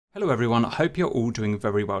Hello everyone, I hope you're all doing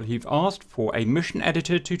very well. You've asked for a mission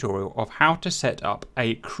editor tutorial of how to set up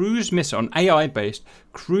a cruise missile, an AI-based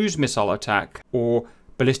cruise missile attack or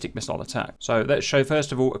ballistic missile attack. So let's show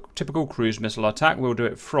first of all a typical cruise missile attack. We'll do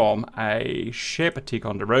it from a ship, a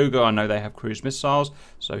Ticonderoga. I know they have cruise missiles.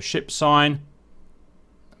 So ship sign,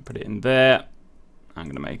 put it in there. I'm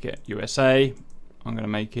going to make it USA. I'm going to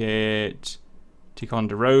make it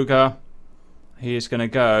Ticonderoga. He is going to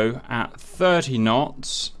go at 30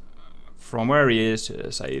 knots. From where he is,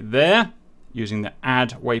 say there, using the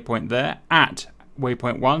add waypoint there, at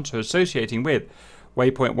waypoint 1, so associating with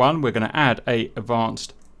waypoint 1, we're going to add a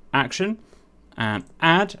advanced action, and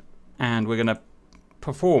add, and we're going to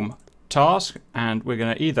perform task, and we're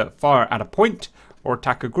going to either fire at a point or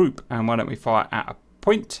attack a group. And why don't we fire at a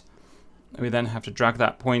point? We then have to drag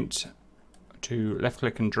that point to left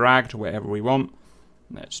click and drag to wherever we want.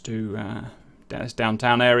 Let's do this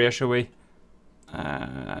downtown area, shall we?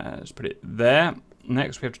 Let's put it there.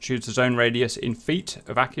 Next we have to choose the zone radius in feet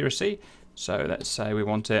of accuracy. So let's say we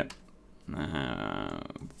want it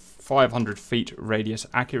 500 feet radius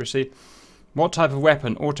accuracy. What type of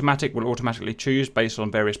weapon? Automatic will automatically choose based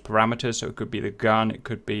on various parameters. So it could be the gun, it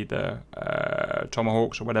could be the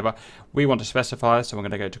tomahawks or whatever. We want to specify, so we're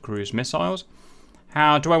going to go to cruise missiles.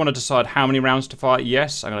 How do I want to decide how many rounds to fire?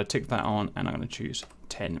 Yes, I'm going to tick that on and I'm going to choose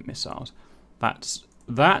 10 missiles. That's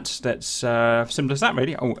simple as that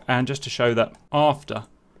really. Oh, and just to show that after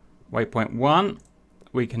waypoint 1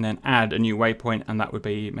 we can then add a new waypoint, and that would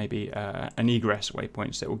be maybe an egress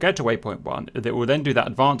waypoint. So it will get to waypoint 1, it will then do that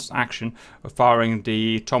advanced action of firing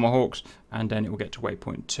the tomahawks, and then it will get to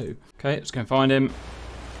waypoint 2. Okay, let's go and find him.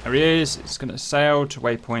 There he is. It's going to sail to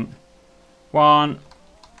waypoint 1.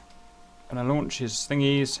 Going to launch his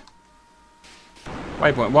thingies.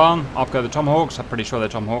 Waypoint 1, up go the tomahawks. I'm pretty sure they're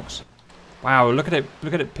tomahawks. Wow, look at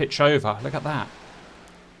it pitch over. Look at that.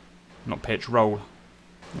 Not pitch, roll. You know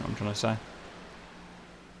what I'm trying to say.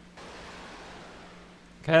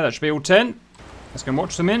 Okay, that should be all 10. Let's go and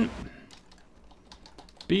watch them in.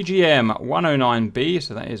 BGM 109B,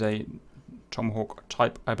 so that is a Tomahawk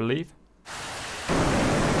type, I believe.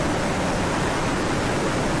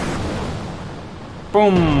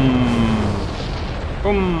 Boom!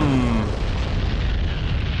 Boom!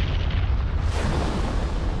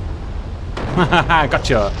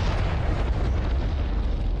 Gotcha!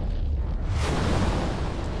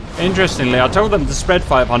 Interestingly, I told them to spread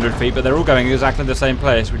 500 feet, but they're all going exactly the same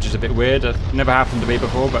place, which is a bit weird. It never happened to me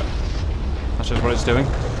before, but that's just what it's doing.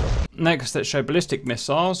 Next, let's show ballistic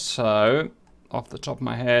missiles. So, off the top of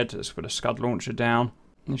my head, let's put a Scud launcher down.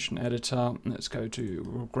 Mission editor. Let's go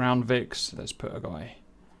to ground VIX. Let's put a guy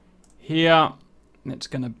here. It's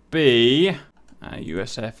going to be a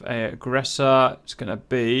USFA aggressor. It's going to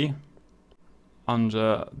be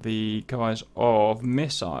under the guise of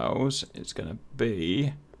missiles. It's going to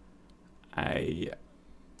be a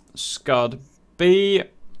Scud B,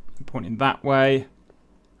 pointing that way.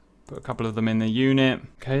 Put a couple of them in the unit.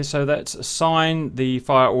 Okay, so let's assign the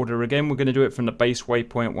fire order again. We're going to do it from the base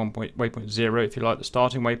waypoint, waypoint 0, if you like, the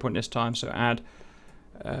starting waypoint this time. So add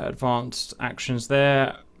advanced actions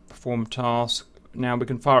there, perform task. Now we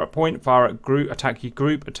can fire at point, fire at group, attack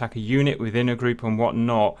a unit within a group, and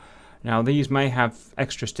whatnot. Now these may have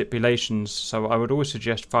extra stipulations, so I would always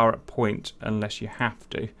suggest fire at point unless you have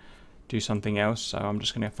to do something else. So I'm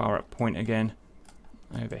just going to fire at point again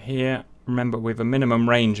over here. Remember, we have a minimum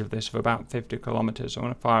range of this of about 50 kilometers. So I'm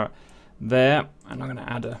going to fire there, and I'm going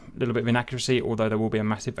to add a little bit of inaccuracy, although there will be a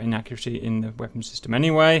massive inaccuracy in the weapon system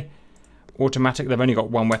anyway. Automatic, they've only got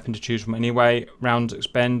one weapon to choose from anyway. Rounds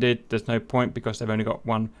expended, there's no point because they've only got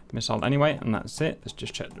one missile anyway, and that's it. Let's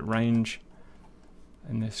just check the range.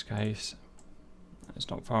 In this case, it's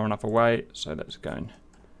not far enough away, so let's go and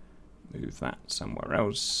move that somewhere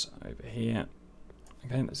else over here.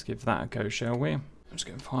 Okay, let's give that a go, shall we? Let's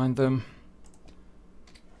go and find them.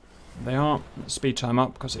 There they are. Let's speed time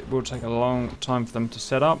up because it will take a long time for them to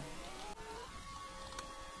set up.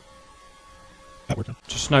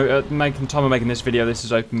 Just note, at the time of making this video, this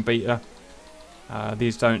is open beta.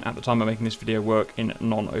 These don't, at the time of making this video, work in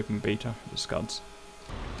non-open beta, the Scuds.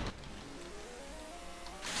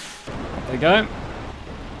 There you go.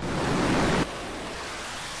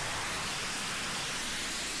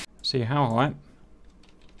 See how high?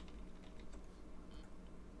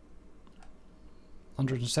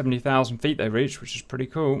 170,000 feet they reach, which is pretty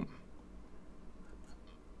cool.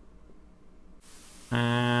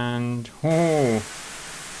 And oh,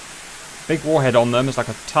 big warhead on them. It's like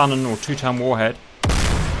a ton or 2-ton warhead.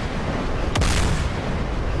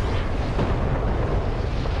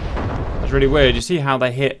 That's really weird. You see how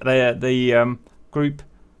they hit the group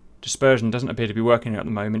dispersion doesn't appear to be working at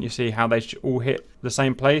the moment. You see how they all hit the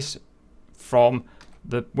same place from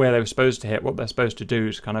where they were supposed to hit. What they're supposed to do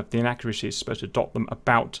is kind of, the inaccuracy is supposed to dot them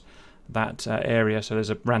about that area, so there's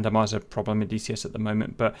a randomizer problem in DCS at the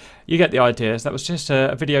moment, but you get the ideas. That was just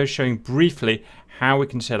a video showing briefly how we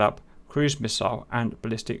can set up cruise missile and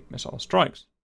ballistic missile strikes.